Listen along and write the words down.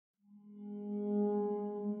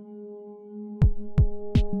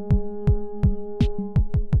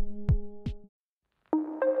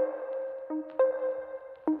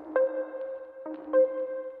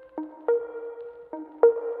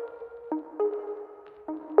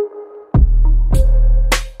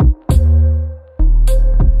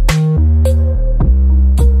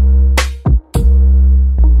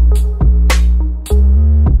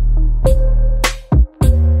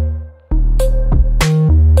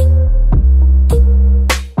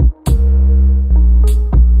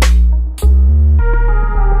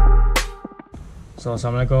So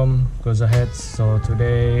Assalamualaikum Kruza Heads. So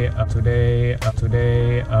today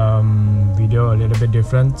video a little bit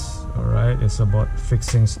different. Alright, it's about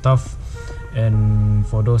fixing stuff. And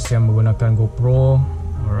for those yang menggunakan GoPro,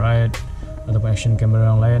 alright, ataupun action camera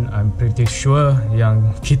yang lain, I'm pretty sure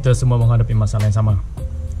yang kita semua menghadapi masalah yang sama.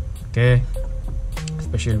 Okay,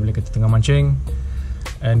 especially bila kita tengah mancing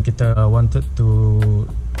and kita wanted to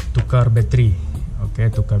tukar bateri.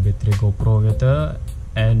 Okay, tukar bateri GoPro kita.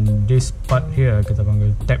 And this part here kita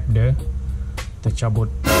panggil tab dia,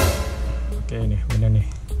 tercabut. Okay, ni benda ni.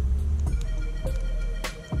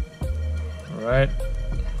 Alright,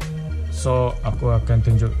 so aku akan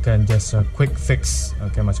tunjukkan just a quick fix.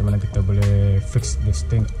 Okay, macam mana kita boleh fix this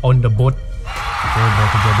thing on the boat. Okay,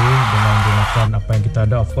 boleh terjadi dengan gunakan apa yang kita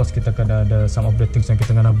ada. Of course kita kena ada some of the things yang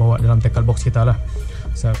kita kena bawa dalam tackle box kita lah.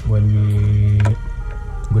 So when we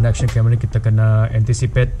guna action camera, kita kena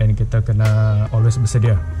anticipate and kita kena always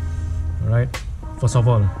bersedia. Alright, first of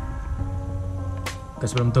all,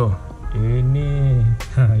 sebelum tu, ini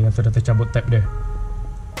yang sudah tercabut tab dia.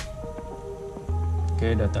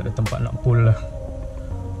 Okay, dah tak ada tempat nak pull lah.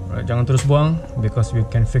 Alright, jangan terus buang because we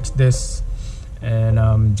can fix this. And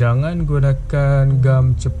jangan gunakan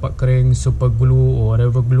gum cepat kering, super glue or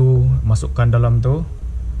whatever glue, masukkan dalam tu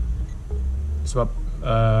sebab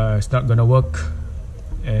it's not gonna work.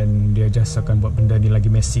 And dia just akan buat benda ni lagi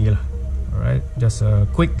messy lah. Alright, just a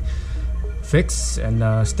quick fix and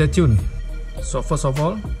stay tuned. So first of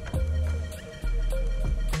all,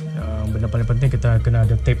 benda paling penting kita kena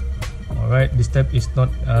ada tape. Alright, this tape is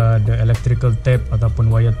not the electrical tape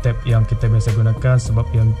ataupun wire tape yang kita biasa gunakan, sebab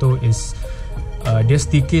yang tu is dia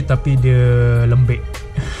sticky tapi dia lembek.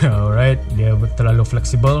 Alright, dia terlalu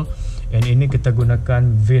flexible. And ini kita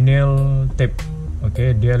gunakan vinyl tape.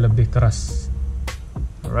 Okay, dia lebih keras.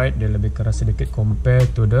 Alright, dia lebih keras sedikit compare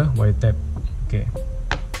to the wire tape. Okay.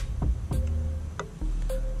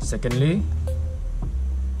 Secondly,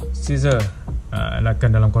 scissor.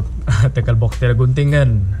 Enakan dalam tackle box dia ada gunting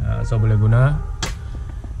kan, so boleh guna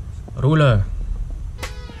ruler.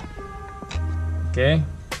 Okay,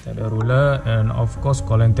 ada ruler. And of course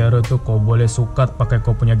kalau yang terror tu kau boleh sukat pakai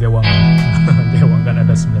kau punya gewang. Gewang kan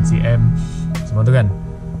ada 9cm semua tu kan.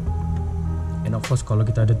 And of course kalau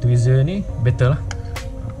kita ada tweezer ni better lah.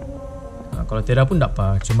 Kalau tidak pun tak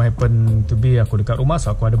apa, cuma happen to be aku dekat rumah,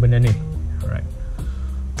 so aku ada benda ni. Alright,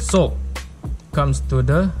 so comes to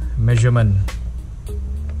the measurement.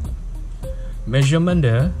 Measurement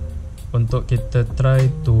dia untuk kita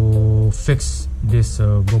try to fix this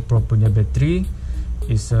GoPro punya battery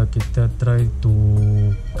is kita try to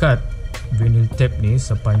cut vinyl tape ni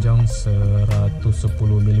sepanjang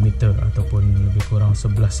 110mm ataupun lebih kurang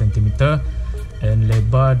 11 cm and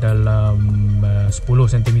lebar dalam 10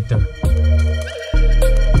 cm.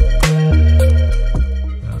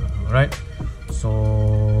 Alright, so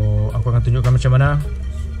aku akan tunjukkan macam mana.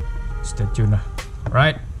 Stay tune lah.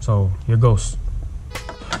 Alright, so here goes.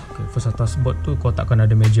 Okay, first atas board tu kau takkan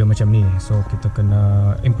ada meja macam ni, so kita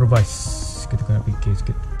kena improvise. Kita kena fikir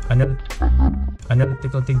sikit,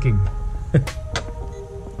 analytical thinking.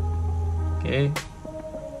 Okay,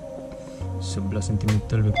 11 cm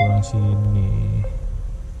lebih kurang sini.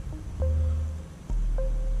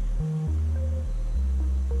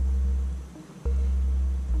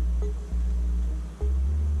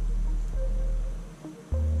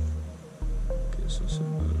 Okay, so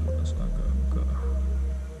 11 agak-agak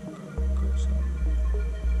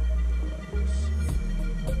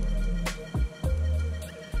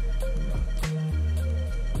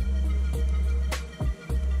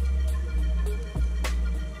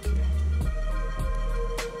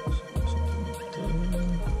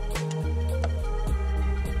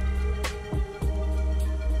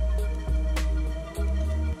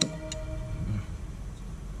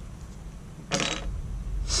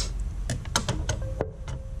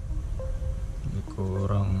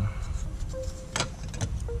kurang.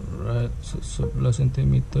 Right, so 11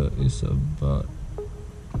 cm is about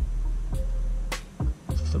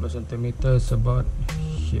 11 cm is about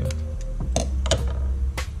here.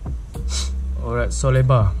 Alright, so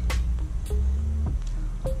lebar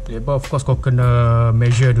of course kau kena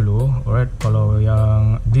measure dulu. Alright, kalau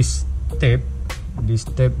yang this tape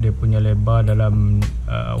dia punya lebar dalam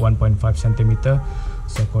 1.5 cm,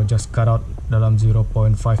 so kau just cut out dalam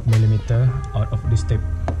 0.5 mm out of this tape.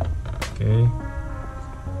 Okay,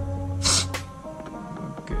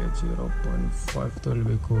 0.5 tu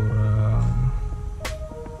lebih kurang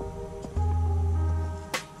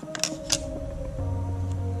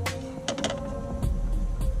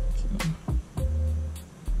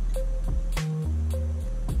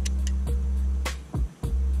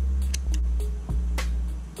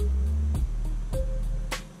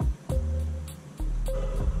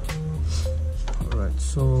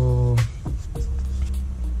So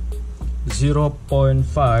 0.5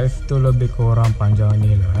 tu lebih kurang panjang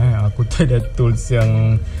ni lah. Aku tak ada tools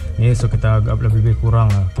yang ni, so kita agak lebih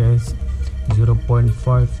kurang lah. Okay, 0.5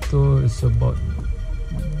 tu is about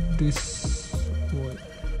this wide.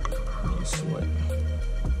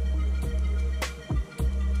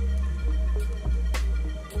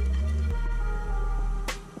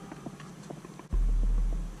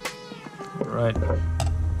 Alright,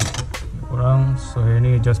 kurang. So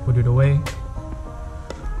ini just put it away.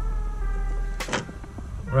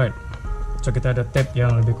 Right, so kita ada tape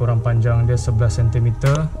yang lebih kurang panjang dia 11 cm.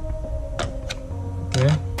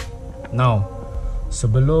 Okay, now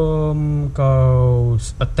sebelum kau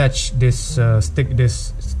attach this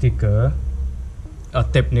sticker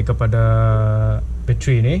tape ni kepada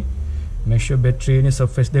bateri ni, make sure bateri ni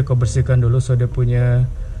surface dia kau bersihkan dulu, so dia punya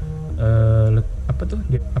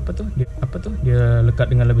dia lekat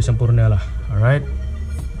dengan lebih sempurna lah. Alright,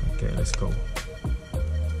 okay, let's go.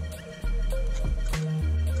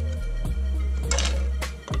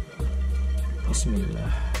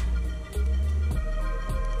 Bismillah.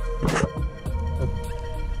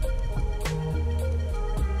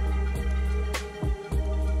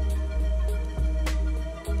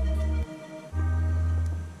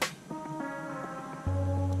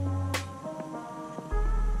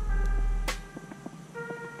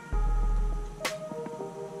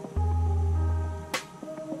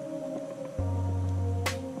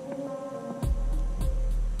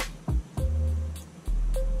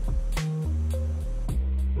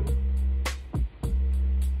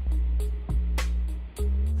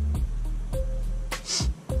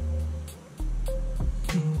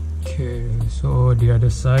 Okay, so the other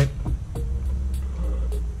side.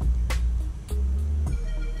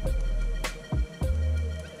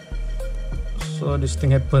 So this thing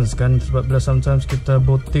happens kan, sebab bila sometimes kita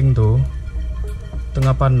boating tu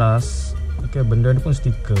tengah panas. Okay, benda ni pun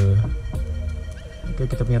stiker. Okay,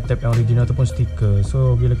 kita punya tape yang original tu pun stiker.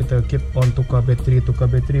 So bila kita keep on tukar bateri,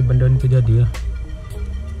 benda ni terjadi lah.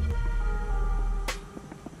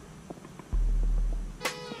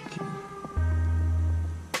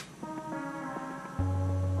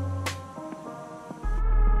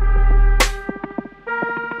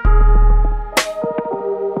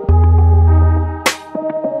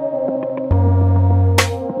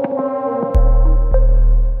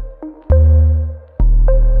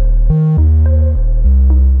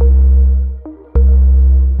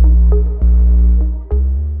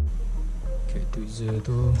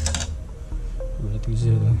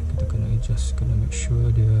 Tweezer tu kita kena adjust, kena make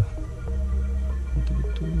sure dia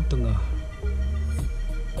betul-betul tengah.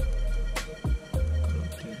 Kalau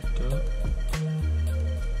tidak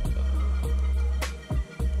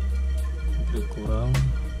bila kurang,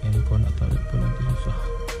 and kau nak tarik pun nanti susah.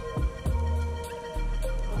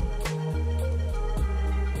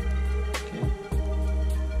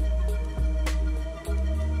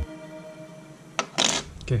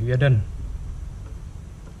 Okay, we are done.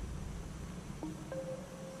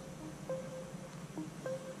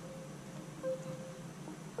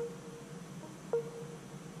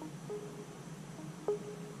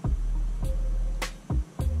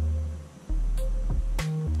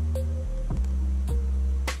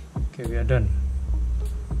 Okay, we are done.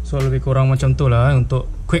 So lebih kurang macam tu lah untuk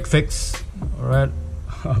quick fix. Alright,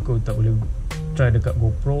 aku tak boleh try dekat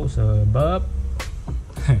GoPro sebab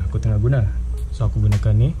aku tengah guna. So aku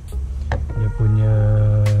gunakan ni, dia punya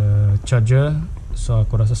charger. So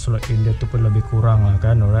aku rasa slot in dia tu pun lebih kurang lah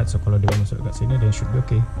kan. Alright, so kalau dia masuk dekat sini, then should be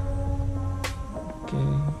okay. Okay,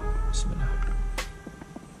 bismillah.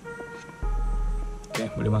 Okay,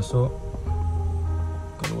 boleh masuk,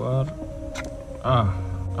 keluar.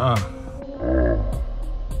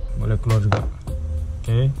 Boleh keluar juga.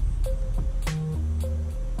 Okay,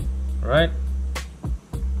 alright.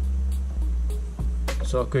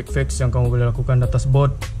 So quick fix yang kamu boleh lakukan di atas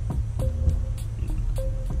boat.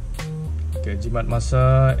 Okay, jimat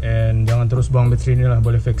masa, and jangan terus buang bateri ni lah,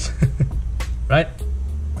 boleh fix. Right,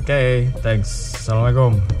 okay, thanks.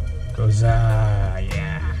 Assalamualaikum. Kruzer,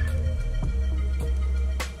 yeah.